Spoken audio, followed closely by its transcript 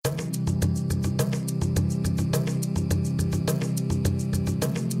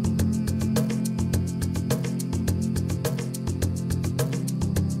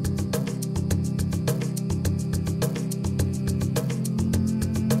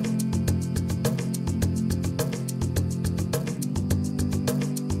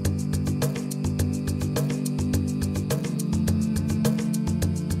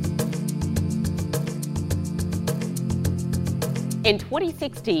In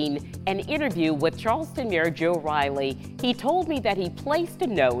 2016, an interview with Charleston Mayor Joe Riley, he told me that he placed a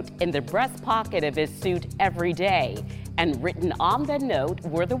note in the breast pocket of his suit every day, and written on the note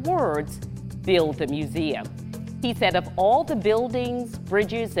were the words, "Build the museum." He said of all the buildings,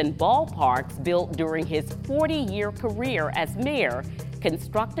 bridges, and ballparks built during his 40-year career as mayor,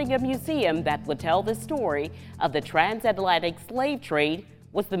 constructing a museum that would tell the story of the transatlantic slave trade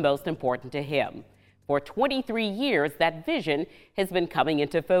was the most important to him. For 23 years, that vision has been coming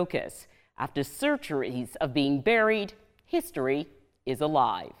into focus. After centuries of being buried, history is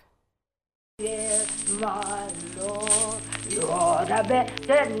alive. Yes, my Lord, you're the best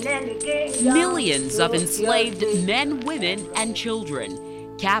in any kingdom. Millions of enslaved men, women, and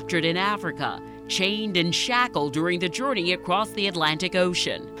children captured in Africa, chained and shackled during the journey across the Atlantic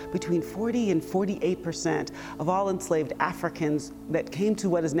Ocean. Between 40 and 48% of all enslaved Africans that came to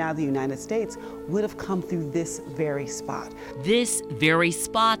what is now the United States would have come through this very spot. This very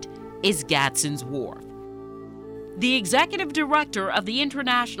spot is Gadsden's Wharf. The executive director of the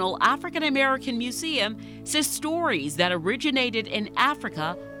International African American Museum says stories that originated in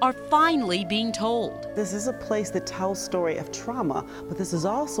Africa are finally being told. This is a place that tells story of trauma, but this is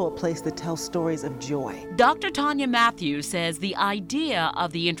also a place that tells stories of joy. Dr. Tanya Matthews says the idea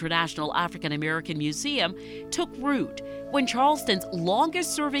of the International African American Museum took root when Charleston's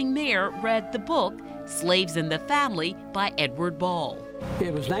longest-serving mayor read the book Slaves in the Family by Edward Ball.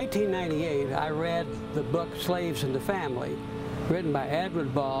 It was 1998, I read the book Slaves in the Family, written by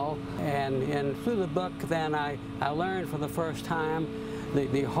Edward Ball, and through the book then I learned for the first time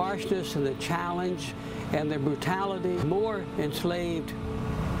the harshness and the challenge and the brutality. More enslaved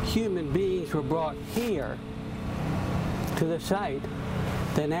human beings were brought here to the site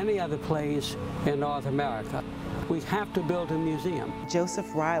than any other place in North America. We have to build a museum.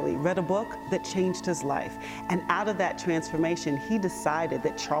 Joseph Riley read a book that changed his life, and out of that transformation, he decided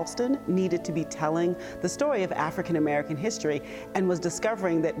that Charleston needed to be telling the story of African American history and was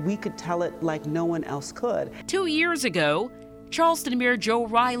discovering that we could tell it like no one else could. 2 years ago, Charleston Mayor Joe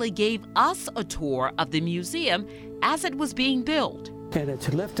Riley gave us a tour of the museum as it was being built. And it's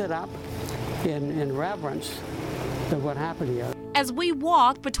lifted up in reverence of what happened here. As we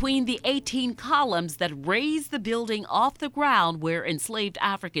walked between the 18 columns that raised the building off the ground where enslaved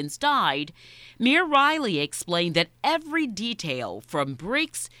Africans died, Mayor Riley explained that every detail, from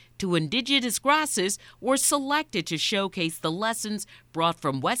bricks to indigenous grasses, were selected to showcase the lessons brought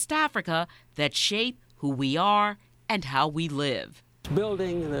from West Africa that shape who we are and how we live.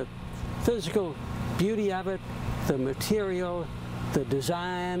 Building the physical beauty of it, the material, the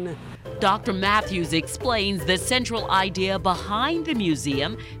design. Dr. Matthews explains the central idea behind the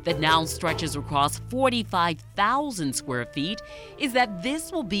museum that now stretches across 45,000 square feet is that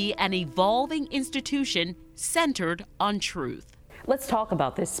this will be an evolving institution centered on truth. Let's talk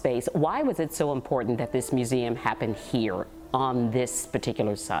about this space. Why was it so important that this museum happened here on this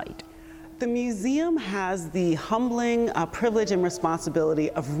particular site? The museum has the humbling privilege and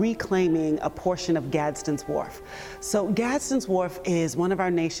responsibility of reclaiming a portion of Gadsden's Wharf. So Gadsden's Wharf is one of our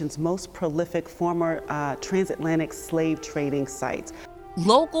nation's most prolific former transatlantic slave trading sites.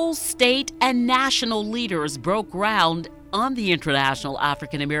 Local, state, and national leaders broke ground on the International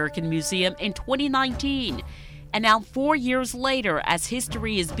African American Museum in 2019. And now 4 years later, as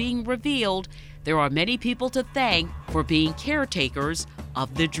history is being revealed, there are many people to thank for being caretakers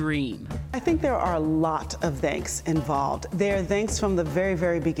of the dream. I think there are a lot of thanks involved. There are thanks from the very,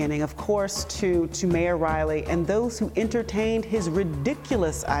 very beginning, of course, to Mayor Riley and those who entertained his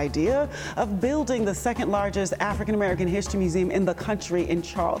ridiculous idea of building the second largest African American history museum in the country in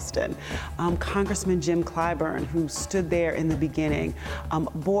Charleston. Congressman Jim Clyburn, who stood there in the beginning,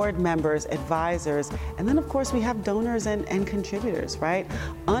 board members, advisors, and then of course we have donors and contributors, right?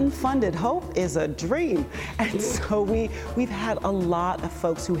 Unfunded hope is a dream. And so we've had a lot of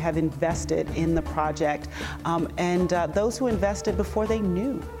folks who have invested in the project, and those who invested before they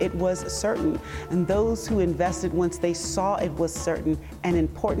knew it was certain, and those who invested once they saw it was certain and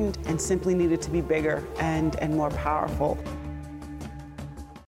important and simply needed to be bigger and more powerful.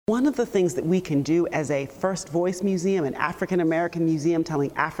 One of the things that we can do as a First Voice Museum, an African American museum telling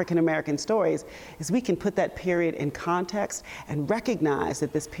African American stories, is we can put that period in context and recognize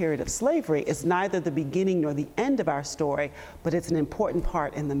that this period of slavery is neither the beginning nor the end of our story, but it's an important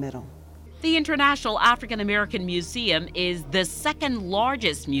part in the middle. The International African American Museum is the second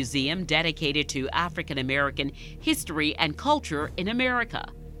largest museum dedicated to African American history and culture in America.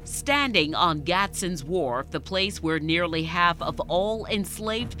 Standing on Gadsden's Wharf, the place where nearly half of all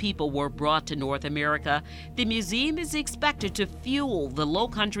enslaved people were brought to North America, the museum is expected to fuel the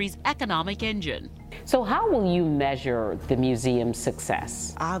Lowcountry's economic engine. So how will you measure the museum's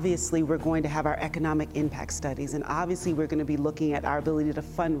success? Obviously, we're going to have our economic impact studies, and obviously we're going to be looking at our ability to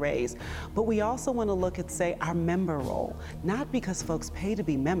fundraise. But we also want to look at, say, our member role, not because folks pay to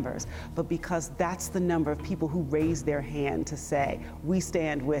be members, but because that's the number of people who raise their hand to say, we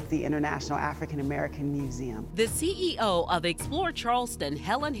stand with the International African American Museum. The CEO of Explore Charleston,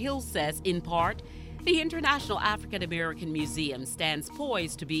 Helen Hill, says, in part, the International African American Museum stands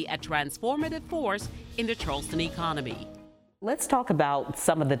poised to be a transformative force in the Charleston economy. Let's talk about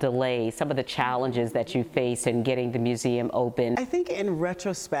some of the delays, some of the challenges that you faced in getting the museum open. I think in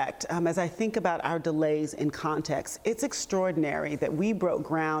retrospect, as I think about our delays in context, it's extraordinary that we broke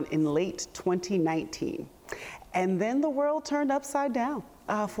ground in late 2019, and then the world turned upside down.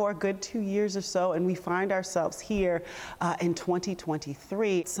 For a good 2 years or so, and we find ourselves here in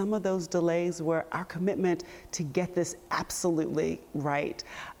 2023. Some of those delays were our commitment to get this absolutely right.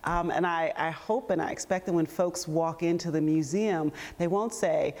 And I hope and I expect that when folks walk into the museum, they won't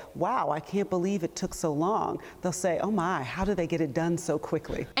say, wow, I can't believe it took so long. They'll say, oh my, how did they get it done so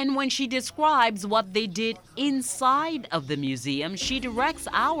quickly? And when she describes what they did inside of the museum, she directs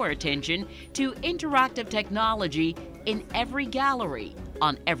our attention to interactive technology in every gallery,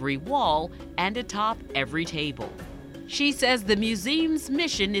 on every wall, and atop every table. She says the museum's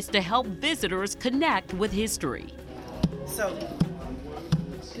mission is to help visitors connect with history. So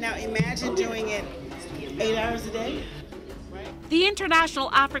now imagine doing it 8 hours a day. The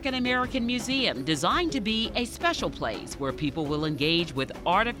International African American Museum, designed to be a special place where people will engage with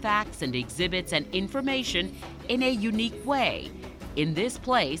artifacts and exhibits and information in a unique way, in this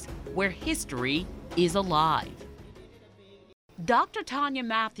place where history is alive. Dr. Tanya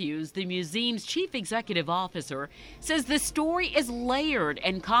Matthews, the museum's chief executive officer, says the story is layered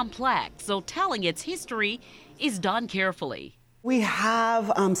and complex, so telling its history is done carefully. We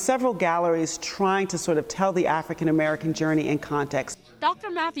have several galleries trying to sort of tell the African American journey in context.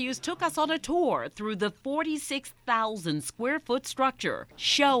 Dr. Matthews took us on a tour through the 46,000 square foot structure,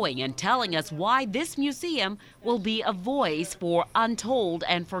 showing and telling us why this museum will be a voice for untold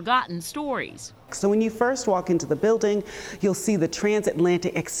and forgotten stories. So when you first walk into the building, you'll see the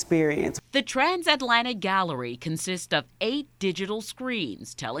transatlantic experience. The Transatlantic Gallery consists of 8 digital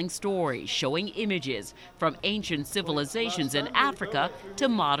screens telling stories, showing images from ancient civilizations in Africa to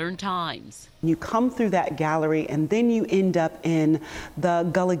modern times. You come through that gallery and then you end up in the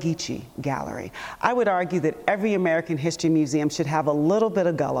Gullah Geechee Gallery. I would argue that every American history museum should have a little bit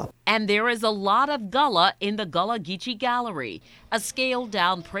of Gullah. And there is a lot of Gullah in the Gullah Geechee Gallery, a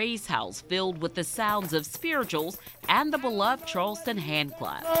scaled-down praise house filled with the sounds of spirituals and the beloved Charleston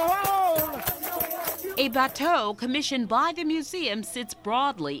handclap. A bateau commissioned by the museum sits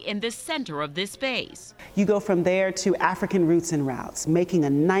broadly in the center of this space. You go from there to African roots and routes, making a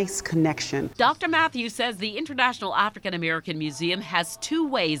nice connection. Dr. Matthews says the International African American Museum has 2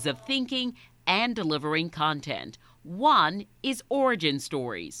 ways of thinking and delivering content. One is origin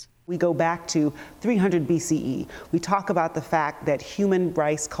stories. We go back to 300 BCE. We talk about the fact that human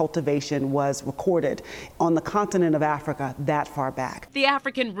rice cultivation was recorded on the continent of Africa that far back. The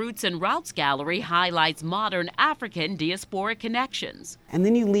African Roots and Routes Gallery highlights modern African diasporic connections. And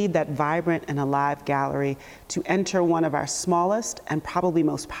then you leave that vibrant and alive gallery to enter one of our smallest and probably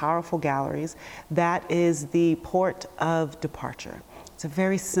most powerful galleries. That is the Port of Departure. It's a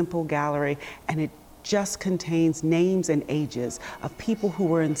very simple gallery, and it just contains names and ages of people who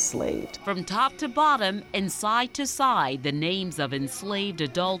were enslaved. From top to bottom and side to side, the names of enslaved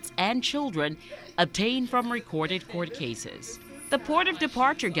adults and children obtained from recorded court cases. The Port of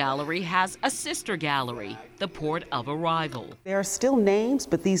Departure Gallery has a sister gallery, the Port of Arrival. There are still names,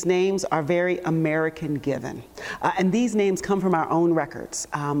 but these names are very American given. And these names come from our own records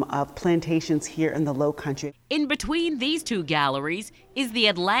of plantations here in the Low Country. In between these 2 galleries is the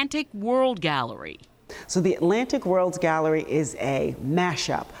Atlantic World Gallery. So the Atlantic Worlds Gallery is a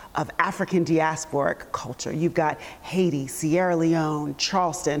mashup of African diasporic culture. You've got Haiti, Sierra Leone,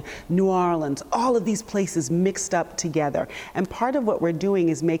 Charleston, New Orleans, all of these places mixed up together. And part of what we're doing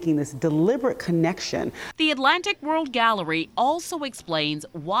is making this deliberate connection. The Atlantic World Gallery also explains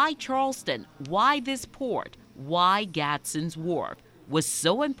why Charleston, why this port, why Gadsden's Wharf was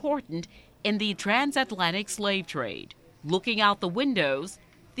so important in the transatlantic slave trade. Looking out the windows,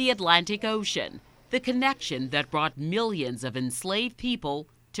 the Atlantic Ocean, the connection that brought millions of enslaved people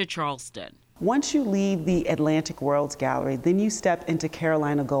to Charleston. Once you leave the Atlantic Worlds Gallery, then you step into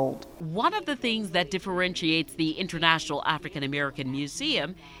Carolina Gold. One of the things that differentiates the International African American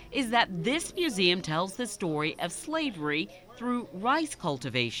Museum is that this museum tells the story of slavery through rice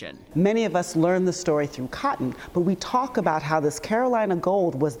cultivation. Many of us learn the story through cotton, but we talk about how this Carolina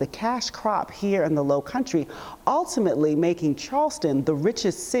Gold was the cash crop here in the Low Country, ultimately making Charleston the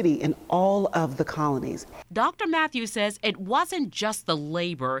richest city in all of the colonies. Dr. Matthews says it wasn't just the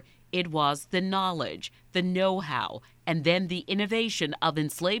labor, it was the knowledge, the know-how, and then the innovation of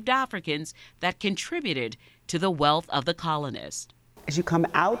enslaved Africans that contributed to the wealth of the colonists. As you come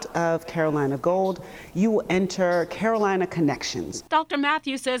out of Carolina Gold, you will enter Carolina Connections. Dr.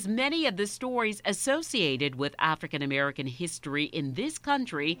 Matthews says many of the stories associated with African American history in this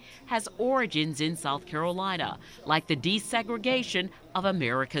country has origins in South Carolina, like the desegregation of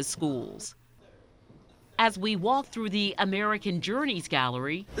America's schools. As we walk through the American Journeys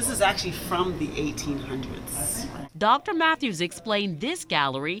Gallery, This is actually from the 1800s. Dr. Matthews explained this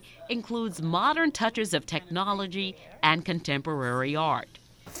gallery includes modern touches of technology and contemporary art.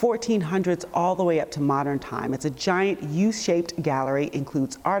 1400s all the way up to modern time. It's a giant U-shaped gallery,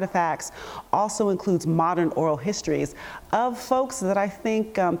 includes artifacts, also includes modern oral histories of folks that I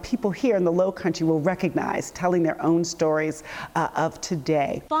think people here in the Low Country will recognize, telling their own stories of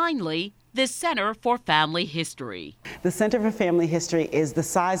today. Finally, the Center for Family History. The Center for Family History is the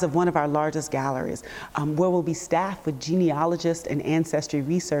size of one of our largest galleries, where we'll be staffed with genealogists and ancestry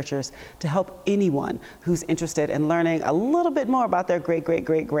researchers to help anyone who's interested in learning a little bit more about their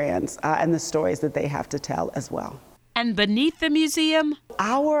great-great-great-grands and the stories that they have to tell as well. And beneath the museum,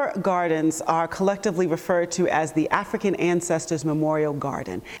 our gardens are collectively referred to as the African Ancestors Memorial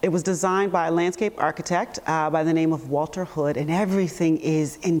Garden. It was designed by a landscape architect by the name of Walter Hood, and everything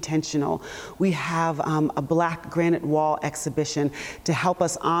is intentional. We have a black granite wall exhibition to help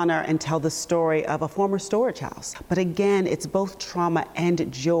us honor and tell the story of a former storage house. But again, it's both trauma and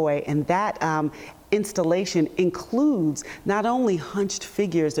joy, and that installation includes not only hunched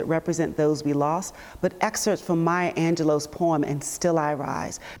figures that represent those we lost, but excerpts from Maya Angelou's poem, And Still I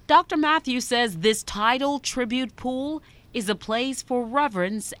Rise. Dr. Matthews says this tidal tribute pool is a place for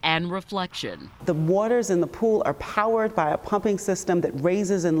reverence and reflection. The waters in the pool are powered by a pumping system that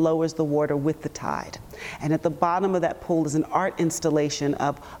raises and lowers the water with the tide. And at the bottom of that pool is an art installation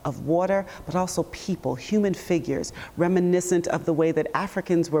of water, but also people, human figures, reminiscent of the way that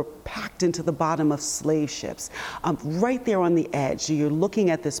Africans were packed into the bottom of slave ships. Right there on the edge, so you're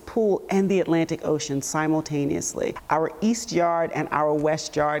looking at this pool and the Atlantic Ocean simultaneously. Our East Yard and our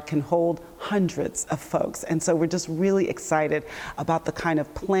West Yard can hold hundreds of folks. And so we're just really excited about the kind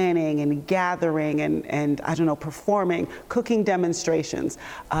of planning and gathering and I don't know, performing, cooking demonstrations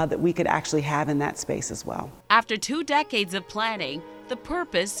that we could actually have in that space as well. After 2 decades of planning, the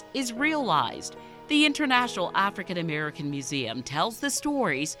purpose is realized. The International African American Museum tells the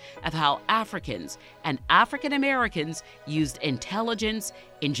stories of how Africans and African Americans used intelligence,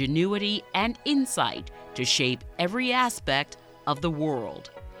 ingenuity, and insight to shape every aspect of the world.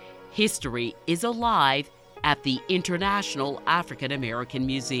 History is alive at the International African American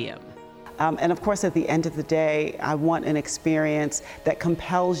Museum. And of course, at the end of the day, I want an experience that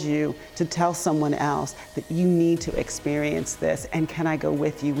compels you to tell someone else that you need to experience this, and can I go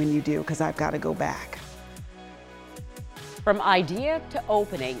with you when you do, because I've got to go back. From idea to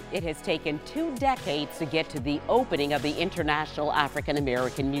opening, it has taken 2 decades to get to the opening of the International African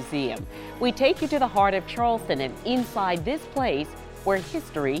American Museum. We take you to the heart of Charleston and inside this place where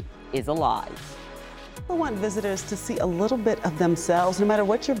history is alive. I want visitors to see a little bit of themselves, no matter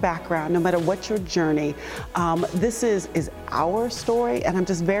what your background, no matter what your journey. This is our story, and I'm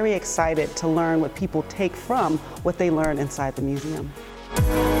just very excited to learn what people take from what they learn inside the museum.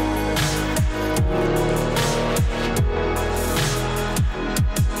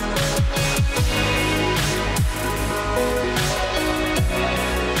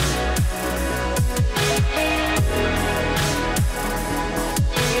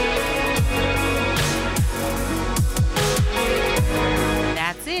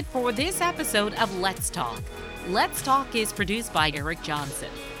 For this episode of Let's Talk. Let's Talk is produced by Eric Johnson.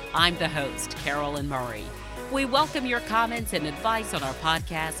 I'm the host, Carolyn Murray. We welcome your comments and advice on our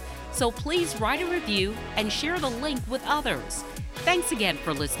podcast, so please write a review and share the link with others. Thanks again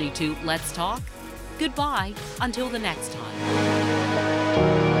for listening to Let's Talk. Goodbye until the next time.